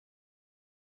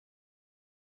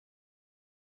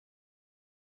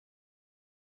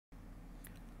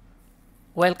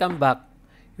Welcome back.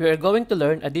 We are going to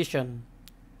learn addition.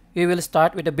 We will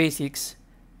start with the basics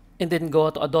and then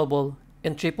go to a double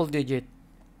and triple digit.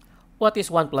 What is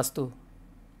 1 plus 2?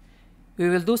 We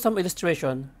will do some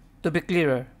illustration to be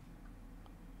clearer.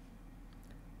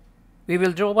 We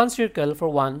will draw one circle for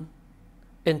 1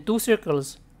 and two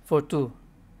circles for 2.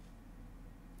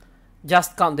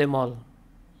 Just count them all.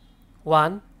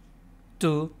 1,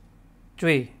 2,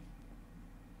 3.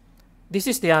 This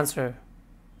is the answer.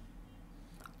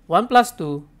 1 plus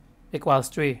 2 equals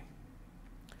 3.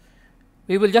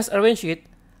 We will just arrange it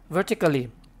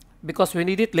vertically because we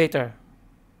need it later.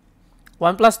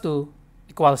 1 plus 2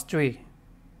 equals 3.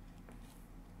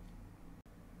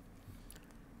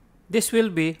 This will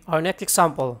be our next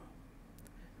example.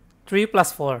 3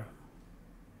 plus 4.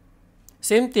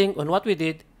 Same thing on what we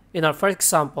did in our first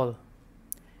example.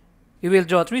 We will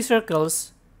draw 3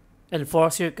 circles and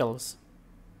 4 circles.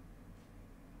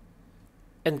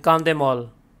 And count them all.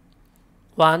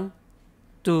 1,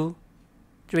 2,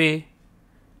 3,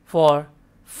 4,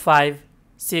 5,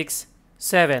 6,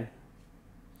 7.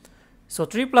 So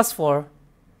 3 plus 4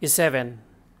 is 7.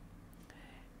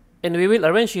 And we will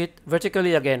arrange it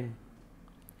vertically again.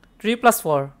 3 plus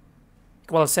 4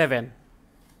 equals 7.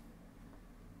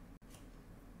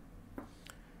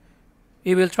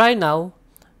 We will try now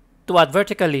to add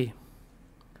vertically.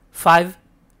 5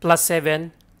 plus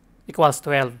 7 equals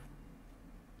 12.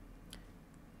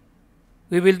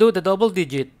 We will do the double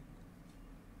digit.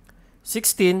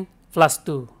 16 plus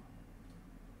 2.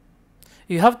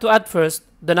 You have to add first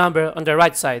the number on the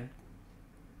right side.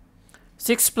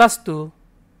 6 plus 2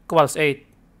 equals 8.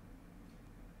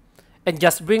 And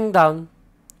just bring down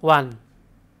 1.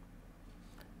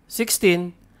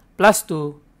 16 plus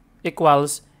 2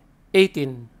 equals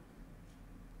 18.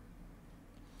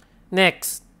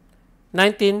 Next,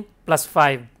 19 plus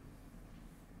 5.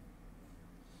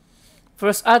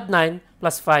 First add 9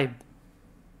 plus 5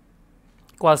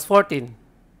 equals 14.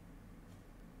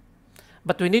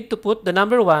 But we need to put the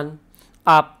number 1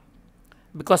 up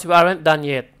because we aren't done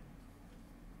yet.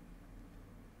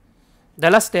 The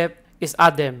last step is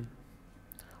add them.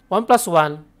 1 plus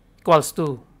 1 equals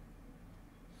 2.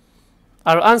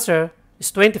 Our answer is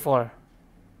 24.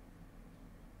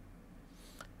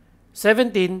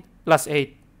 17 plus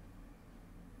 8.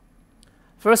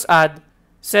 First add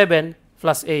 7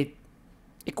 plus 8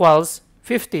 equals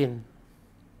 15.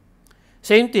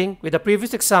 Same thing with the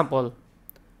previous example.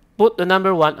 Put the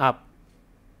number 1 up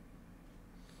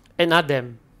and add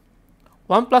them.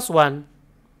 1 plus 1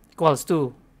 equals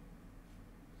 2.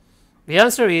 The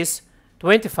answer is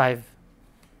 25.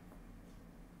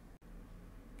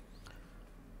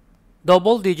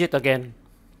 Double digit again.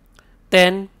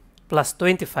 10 plus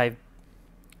 25.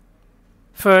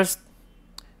 First,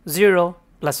 0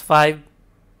 plus 5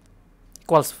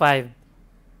 equals 5.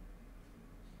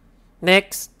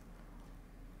 Next,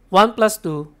 1 plus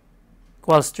 2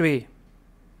 equals 3.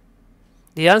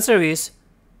 The answer is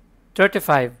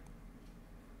 35.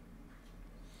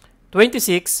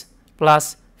 26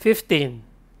 plus 15.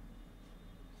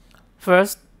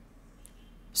 First,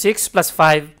 6 plus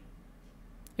 5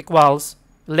 equals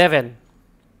 11.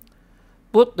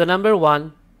 Put the number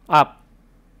 1 up.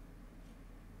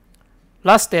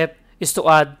 Last step is to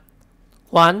add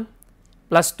 1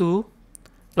 plus 2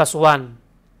 plus 1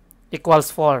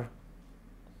 equals 4.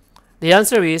 The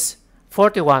answer is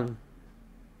 41.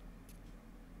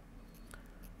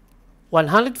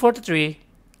 143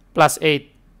 plus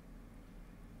 8.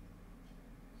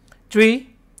 3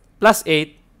 plus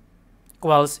 8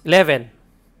 equals 11.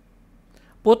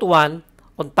 Put 1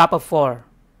 on top of 4.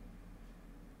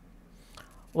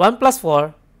 1 plus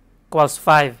 4 equals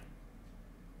 5.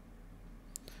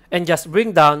 And just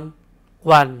bring down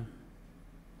 1.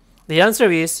 The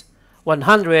answer is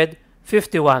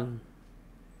 151.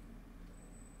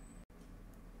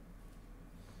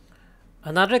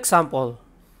 Another example.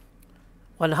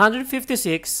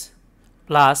 156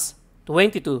 plus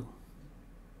 22.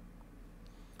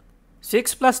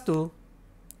 6 plus 2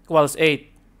 equals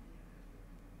 8.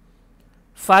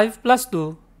 5 plus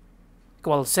 2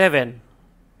 equals 7.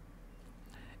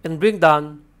 And bring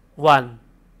down 1.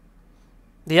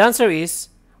 The answer is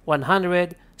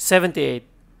 178.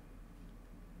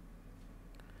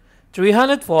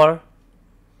 304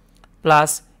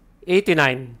 plus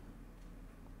 89.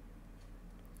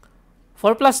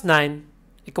 4 plus 9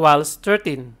 equals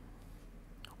 13.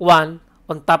 1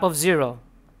 on top of 0.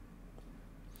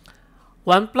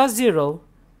 1 plus 0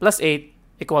 plus 8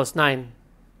 equals 9.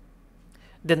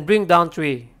 Then bring down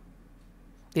 3.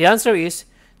 The answer is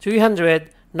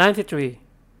 393.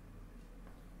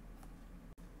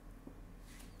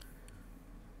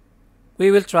 We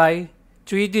will try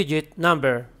three-digit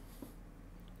number.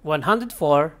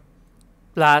 104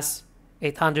 plus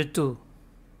 802.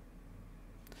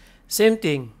 Same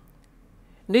thing.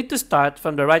 Need to start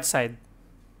from the right side.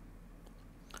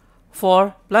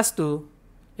 4 plus 2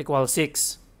 equals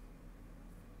 6.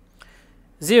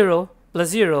 0 plus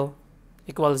 0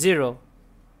 equals 0.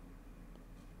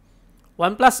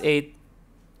 1 plus 8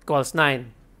 equals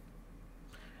 9.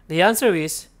 The answer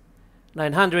is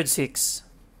 906.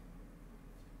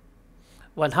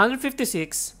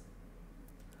 156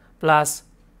 plus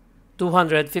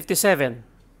 257.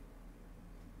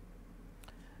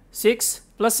 6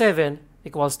 plus 7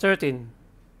 equals 13.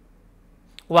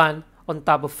 1 on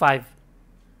top of 5.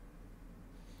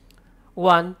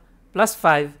 1 plus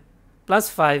 5 plus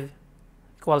 5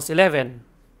 equals 11.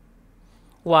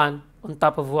 1 on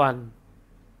top of 1.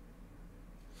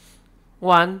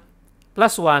 1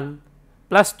 plus 1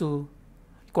 plus 2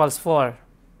 equals 4.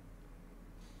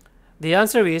 The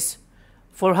answer is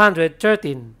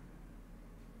 413.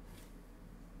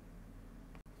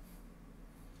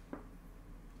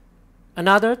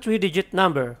 Another three-digit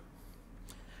number.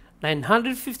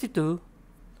 952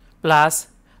 plus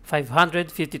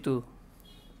 552.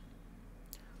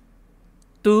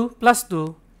 2 plus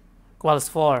 2 equals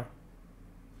 4.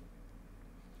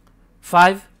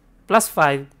 5 plus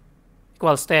 5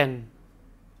 equals 10.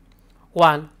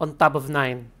 1 on top of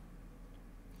 9.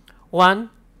 1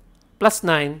 plus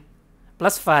 9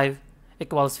 plus 5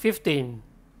 equals 15.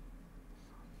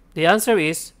 The answer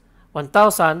is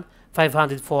 1504.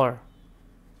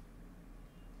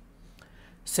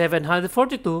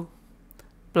 742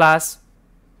 plus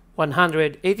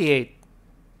 188.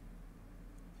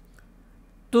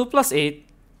 2 plus 8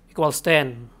 equals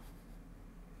 10.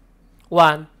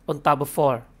 1 on top of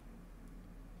 4.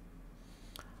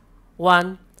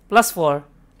 1 plus 4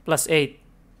 plus 8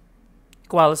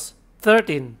 equals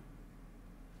 13.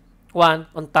 1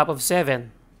 on top of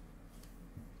 7.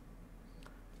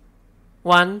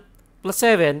 1 plus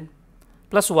 7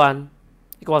 plus 1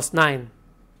 equals 9.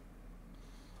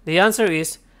 The answer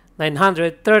is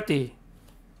 930.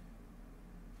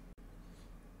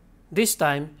 This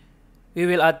time, we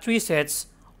will add 3 sets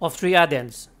of 3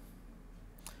 addends.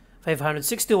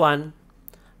 561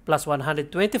 plus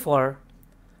 124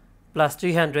 plus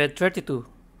 332.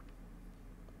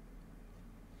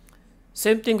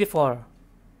 Same thing before.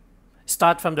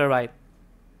 Start from the right.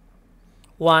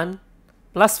 1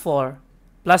 plus 4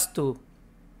 plus 2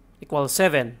 equals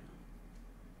 7.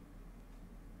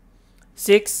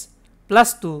 6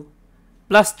 plus 2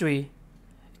 plus 3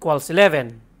 equals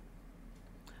 11.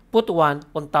 Put 1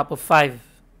 on top of 5.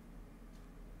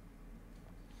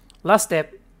 Last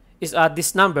step is add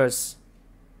these numbers.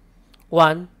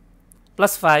 1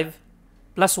 plus 5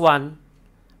 plus 1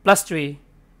 plus 3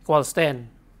 equals 10.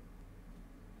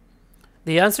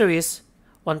 The answer is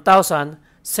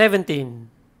 1017.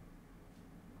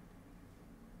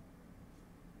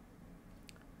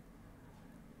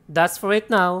 That's for it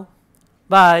now.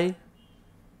 Bye.